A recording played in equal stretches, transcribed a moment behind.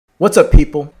What's up,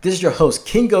 people? This is your host,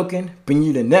 Kinggoken, bringing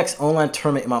you the next online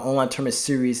tournament in my online tournament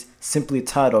series, simply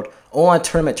titled Online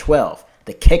Tournament 12,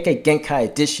 the Kekkei Genkai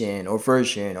edition or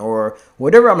version or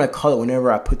whatever I'm going to call it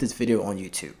whenever I put this video on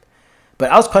YouTube.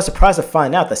 But I was quite surprised to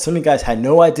find out that some of you guys had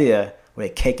no idea what a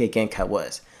Kekkei Genkai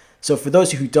was. So for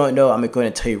those of you who don't know, I'm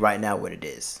going to tell you right now what it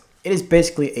is. It is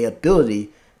basically an ability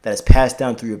that is passed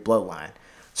down through your bloodline.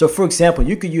 So for example,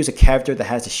 you could use a character that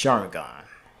has a Sharingan.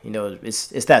 You know,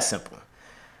 it's that simple.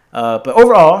 But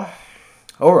overall,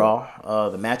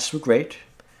 the matches were great.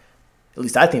 At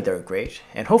least I think they were great.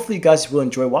 And hopefully you guys will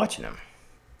enjoy watching them.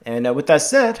 And with that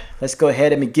said, let's go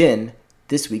ahead and begin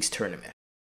this week's tournament.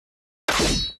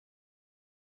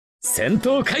 戦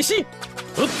闘開始。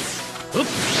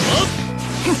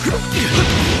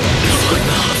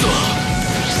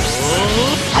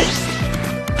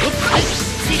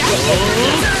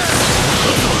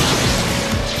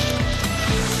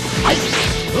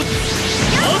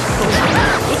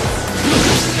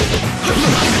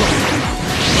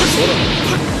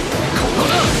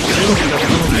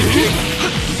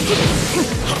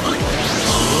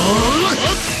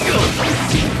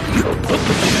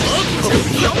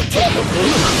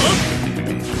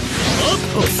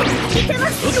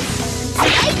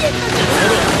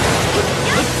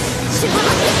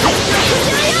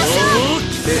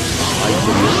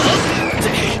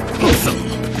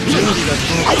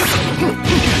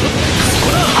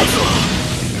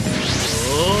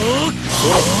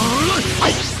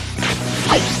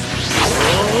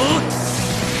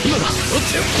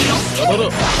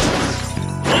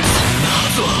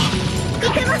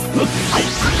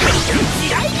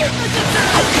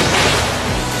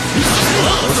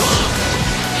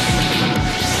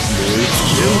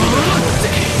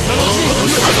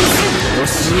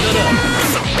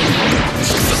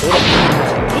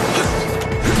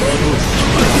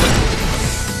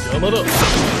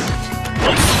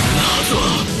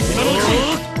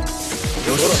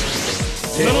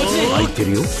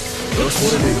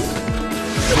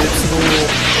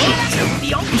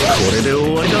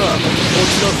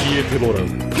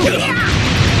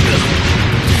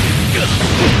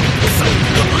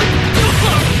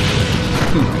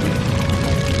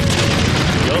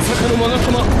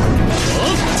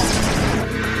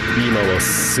今は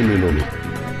進むのみ。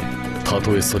た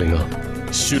とえそれが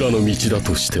修羅の道だ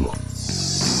としても。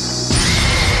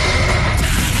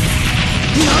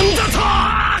なんだと！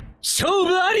勝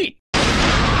負あり！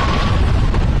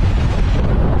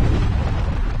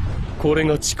これ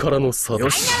が力の差だ。よ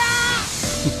し。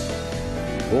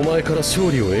お前から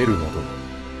勝利を得るなど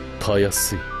たや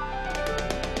すい。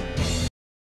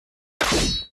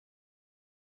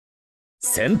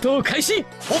戦闘開始。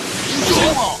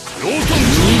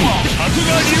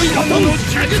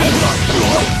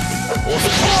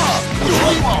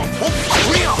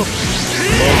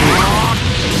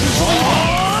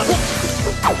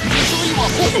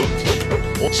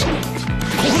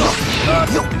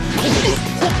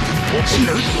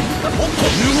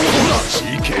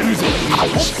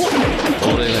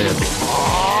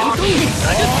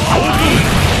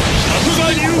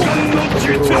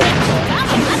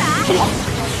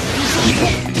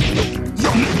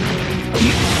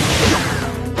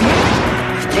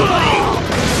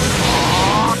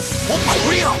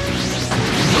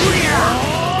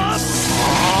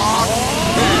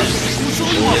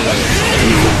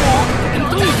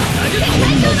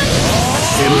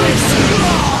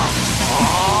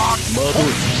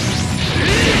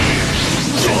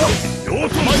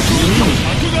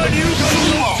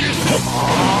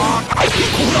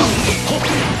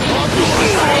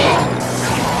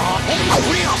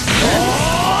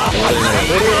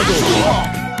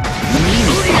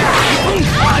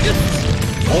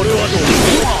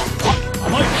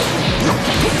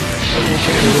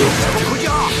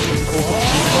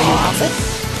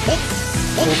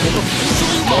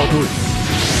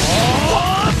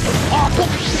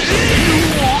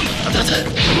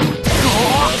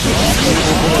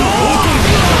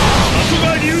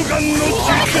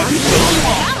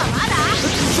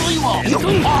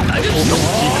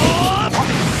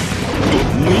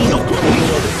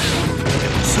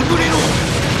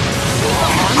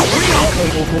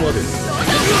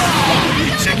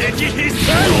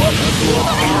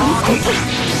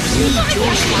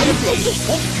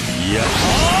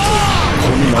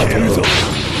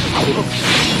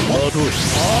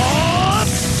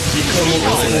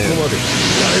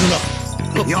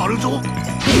やるぞ。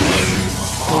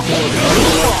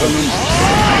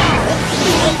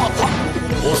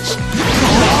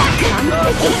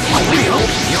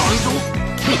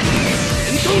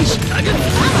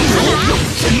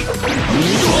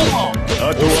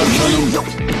あとは頼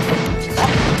む。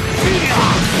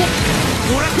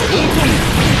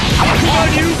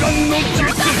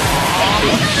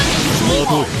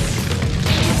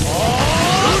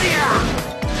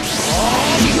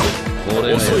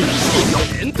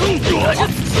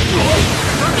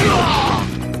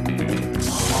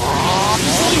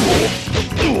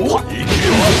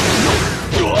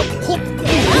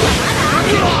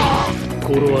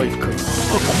頃合いか。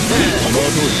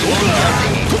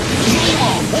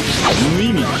無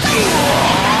意味。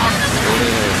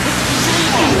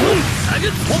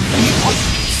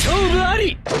勝負あ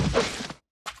り。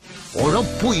荒っ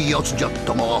ぽいやつじゃっ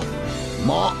たが、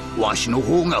まあわしの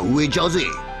方が上じゃぜ。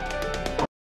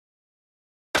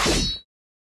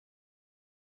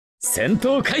戦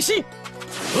闘開始。こ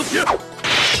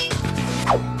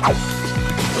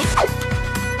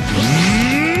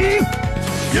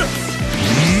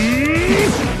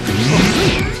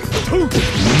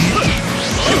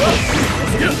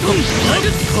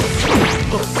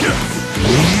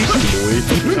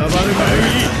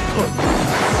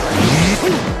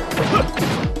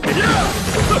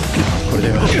れ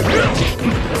では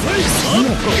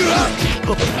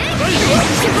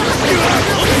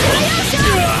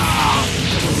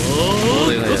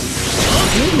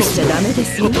無理しちゃダメで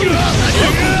すよ。手伝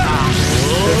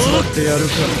ってやる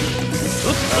か。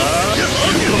妖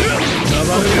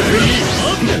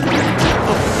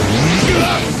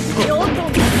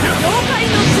怪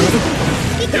の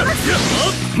いけます。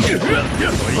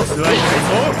こいつは痛い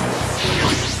ぞ。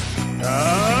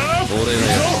俺が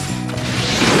やる。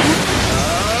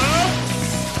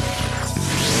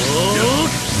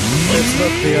手伝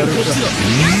ってやるか。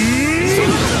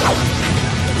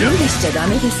無理しちゃダ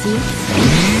メですよ。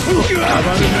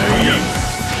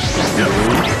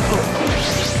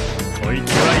こい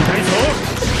つは痛いぞ。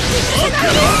妖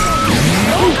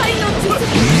怪の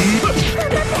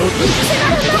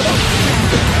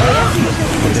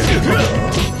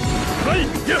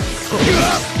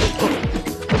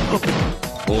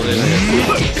俺がや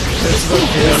る。手伝っ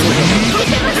てやる。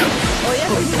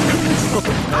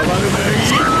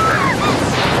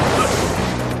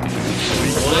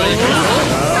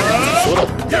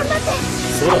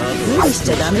無理し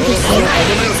ちゃダメですよ。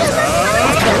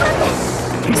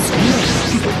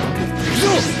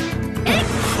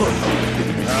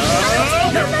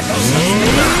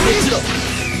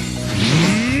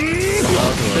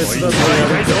手伝ってや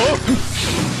るぞ。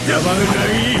やばるがい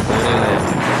い。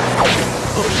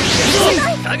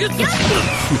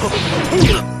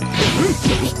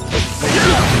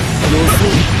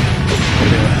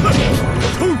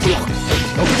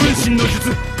分身の術。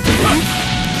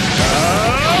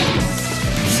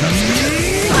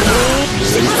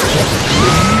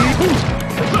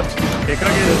手加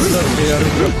減手伝ってやるか。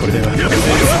これでは戦争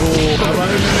を暴るがい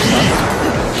い。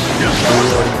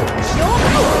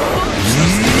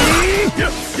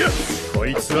こい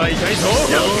つは痛いぞ。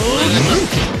消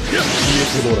え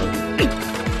てもらう。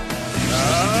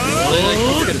俺が引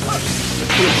きつける。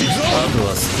あとは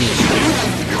好きにし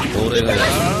て。俺がやる。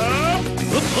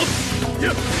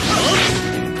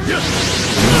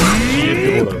消え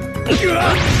てもらう。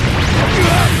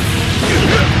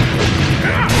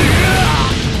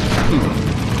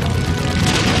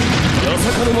八坂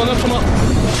の眼玉。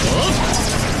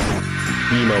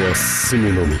今は進む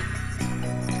のみ。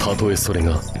たとえそれ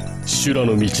が修羅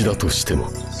の道だとして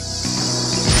も。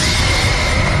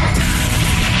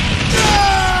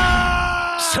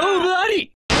勝負あ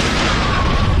り。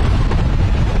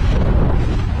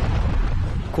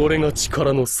これが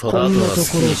力の差だ。こんなと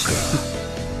ころか。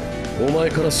お前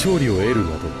から勝利を得るな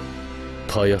ど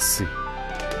たやすい。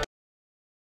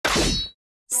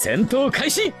戦闘開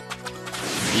始。行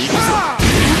くぞ。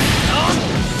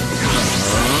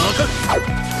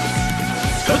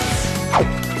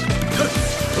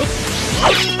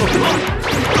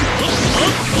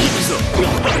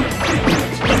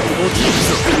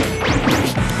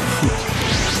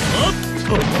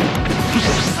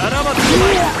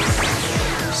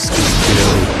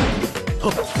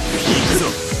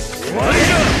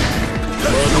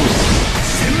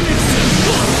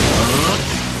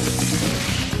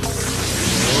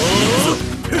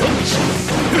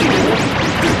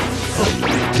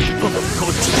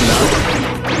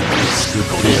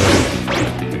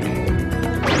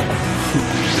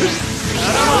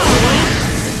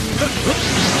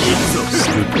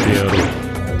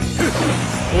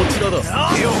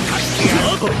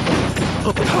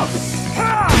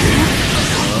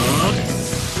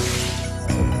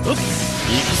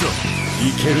い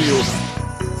けるようだ。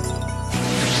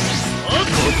こ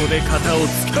こで型を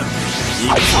つかむ。い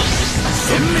くぞ。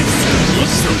殲滅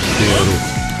する。でやろう。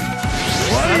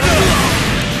終わりだ。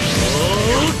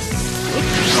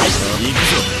いく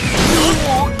ぞ。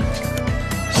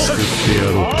救ってやろ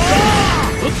う。な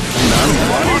ん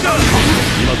だ。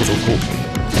今こそこう。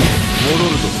戻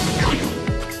るぞ。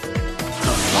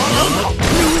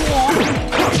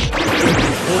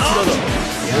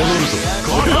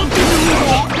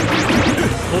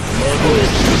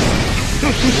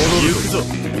行くぞ。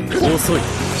遅い。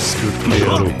救ってや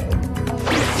ろう。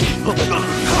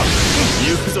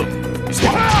行くぞ。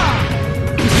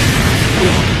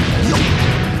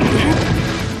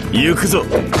行くぞ。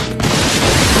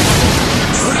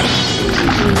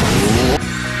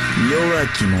弱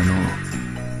き者、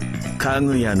か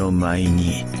ぐやの舞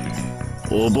に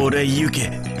溺れゆけ。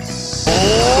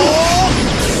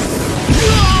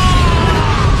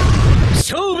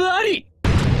勝負あり。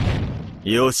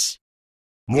よし、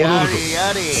戻るぞ。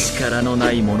力の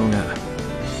ない者が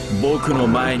僕の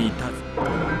前に立つ。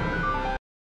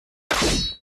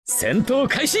戦闘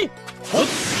開始。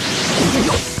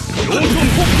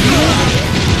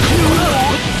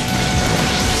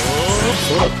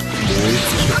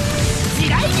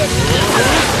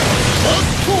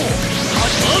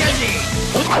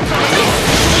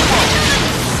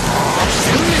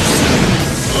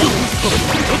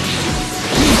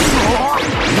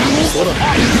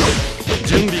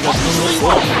準備が整った。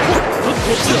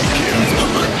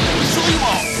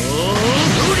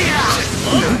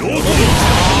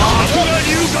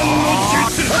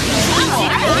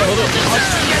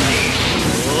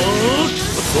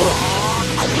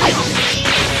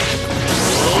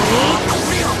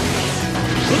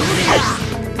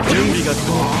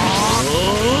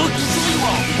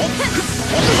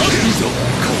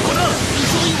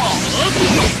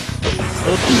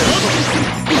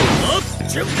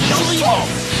準備が整った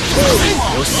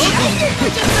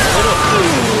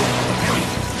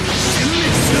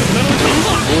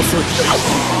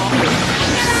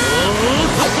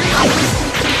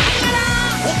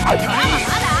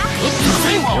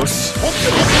よし。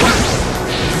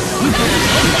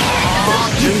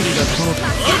準備が整った。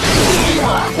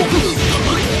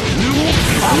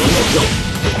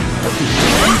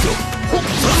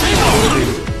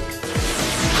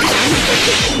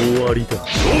終わりだ。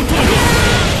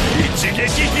一撃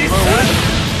必殺。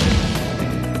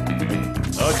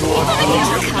あとは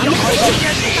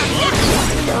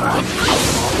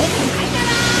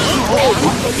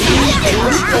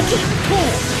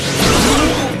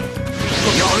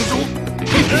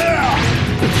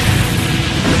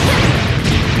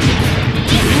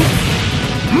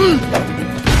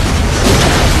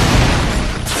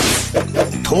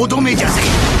とどめじゃぜ。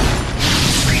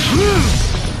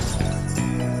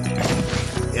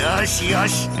よしよ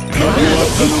し。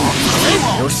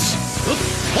よし。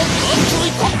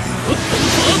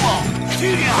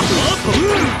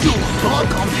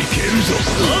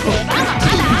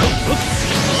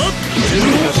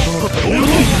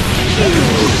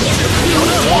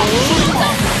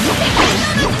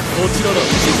こちらだ。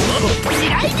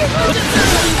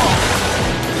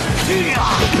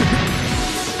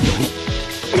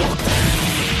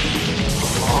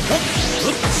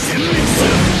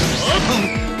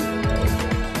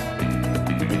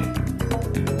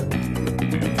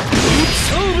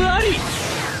勝負あり。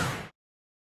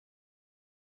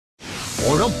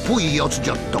荒っぽいやつじ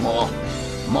ゃったが、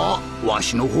まあわ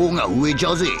しの方が上じ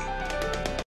ゃぜ。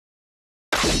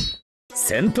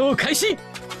戦闘開始。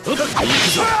行くぞ。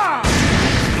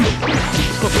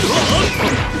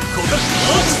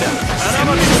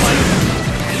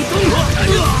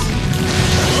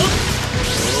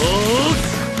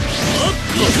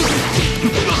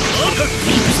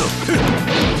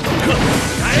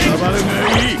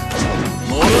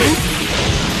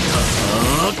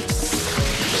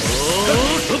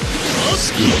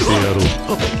救ってやろう。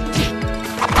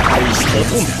大した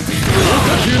もんだ。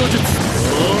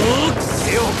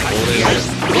手を貸してやる。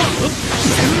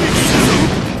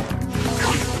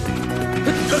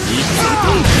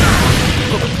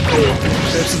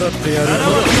手伝ってやる。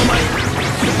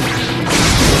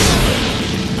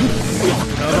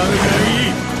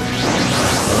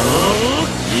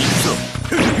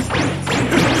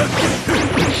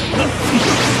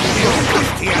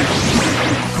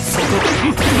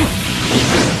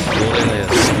俺がや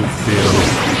救ってやろう。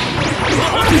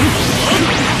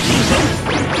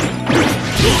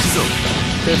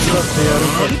手伝ってやる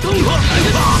か。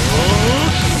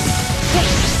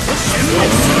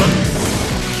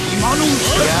今のうち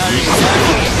だ。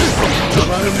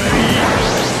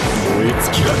追いつ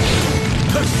きだ。あ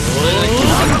と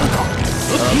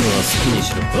は好きにし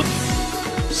ろ。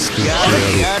救って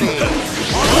やろう。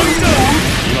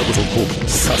今こそこう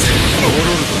させ。戻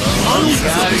るとな。あとは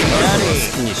好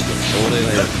きにしろ。俺が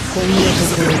やる。こんなと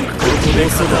ころここで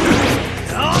そば。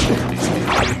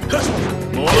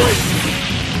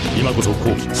今こそこ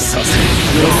うさせ。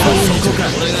あ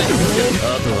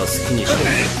とは好きにしろ。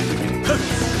あとは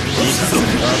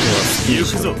好きにし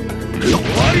ろ。終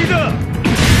わりだ。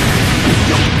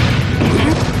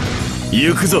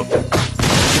行くぞ。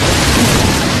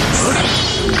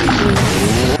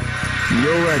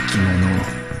弱き者、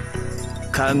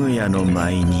かぐやの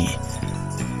舞に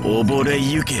溺れ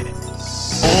ゆけ。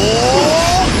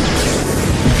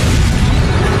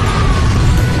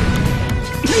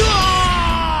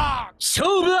勝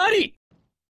負あり。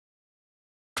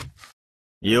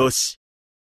よし、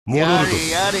戻るぞ。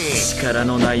力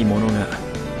のない者が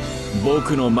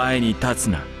僕の前に立つ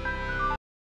な。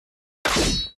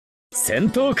戦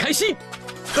闘開始。こ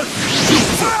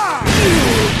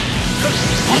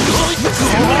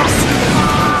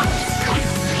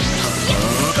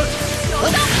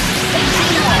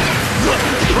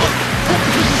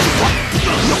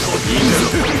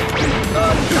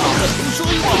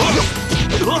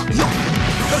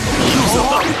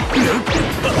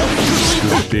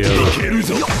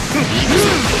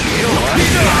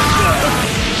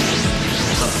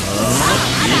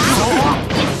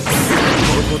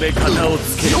こで肩を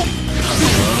つける。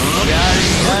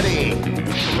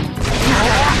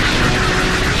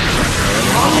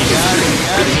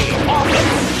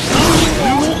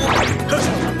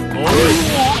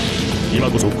今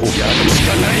こそこうやるし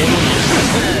かない。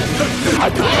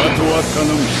あとは頼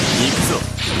む。行くぞ。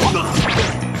こ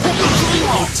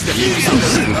っちだ。行く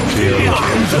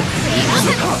ぞ。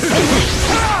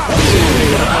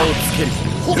肩をつける。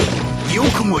よ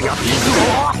くもやった。手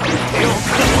を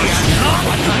からもやった。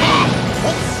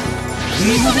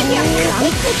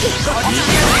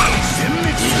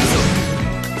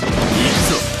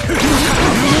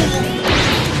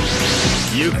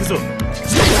行くぞ。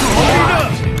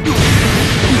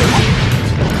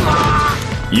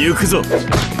行くぞ。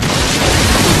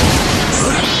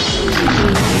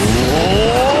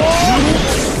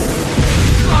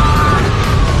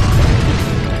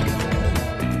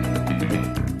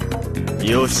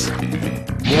よし。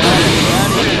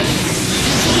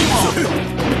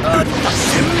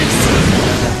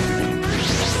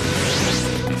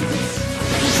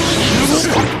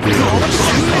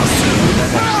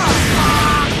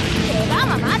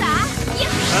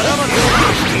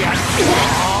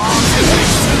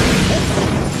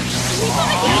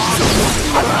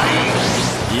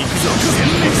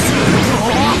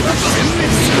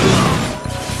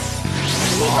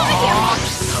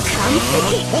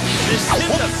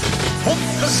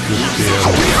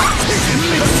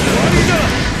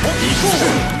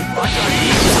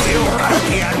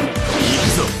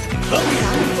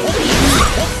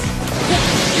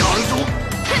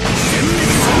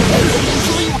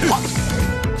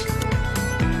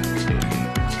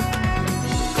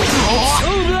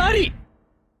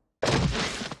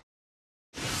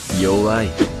弱い。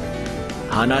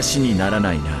話になら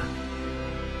ないな。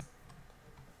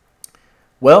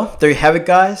Well, there you have it,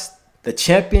 guys. The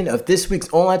champion of this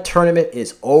week's online tournament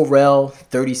is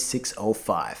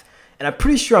Orel3605. And I'm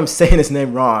pretty sure I'm saying his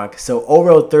name wrong. So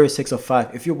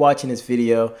Orel3605, if you're watching this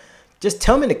video, just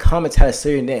tell me in the comments how to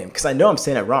say your name, because I know I'm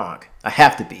saying it wrong. I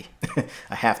have to be.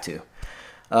 I have to.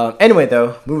 Anyway,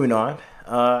 though, moving on.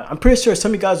 I'm pretty sure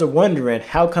some of you guys are wondering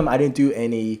how come I didn't do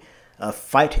any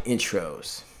fight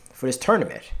intros for this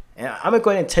tournament. And I'm going to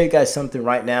go ahead and tell you guys something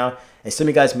right now. And some of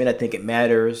you guys may not think it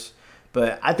matters,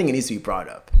 but I think it needs to be brought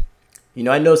up. You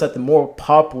know, I noticed that the more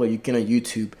popular you get on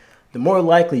YouTube, the more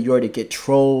likely you are to get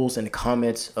trolls in the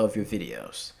comments of your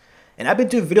videos. And I've been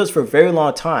doing videos for a very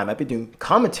long time. I've been doing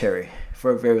commentary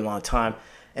for a very long time.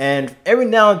 And every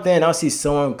now and then I'll see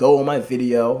someone go on my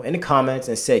video in the comments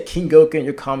and say, Kinggoken,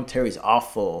 your commentary is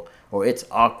awful, or it's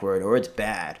awkward, or it's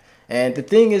bad. And the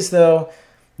thing is though,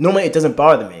 normally it doesn't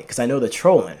bother me because I know they're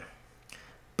trolling.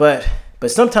 But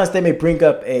sometimes they may bring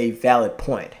up a valid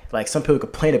point. Like some people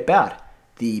complain about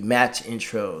the match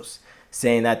intros,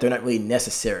 saying that they're not really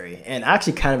necessary. And I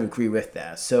actually kind of agree with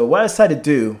that. So what I decided to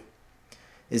do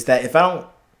is that if I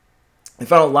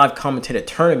don't live commentate a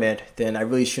tournament, then I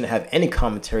really shouldn't have any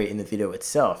commentary in the video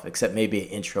itself, except maybe an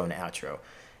intro and an outro.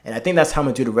 And I think that's how I'm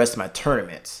going to do the rest of my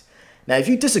tournaments. Now, if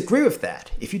you disagree with that,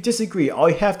 if you disagree, all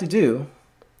you have to do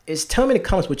is tell me in the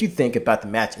comments what you think about the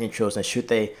match intros and should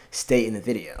they stay in the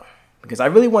video. Because I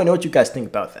really want to know what you guys think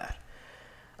about that.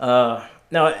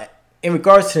 Now, in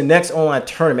regards to the next online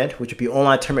tournament, which will be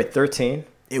Online Tournament 13,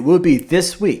 it will be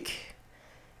this week.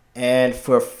 And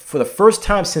for the first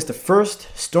time since the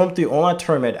first Storm 3 online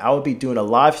tournament, I will be doing a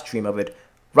live stream of it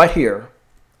right here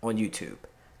on YouTube.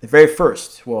 The very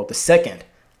first, well, the second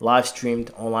live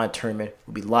streamed online tournament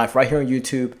will be live right here on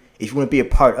YouTube. If you want to be a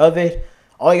part of it,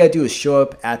 all you gotta do is show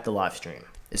up at the live stream.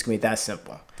 It's gonna be that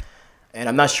simple. And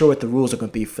I'm not sure what the rules are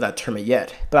gonna be for that tournament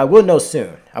yet, but I will know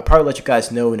soon. I'll probably let you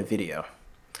guys know in a video.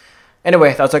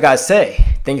 Anyway, that's all I gotta say.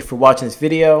 Thank you for watching this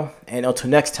video, and until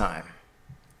next time,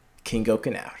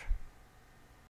 Kinggoken out.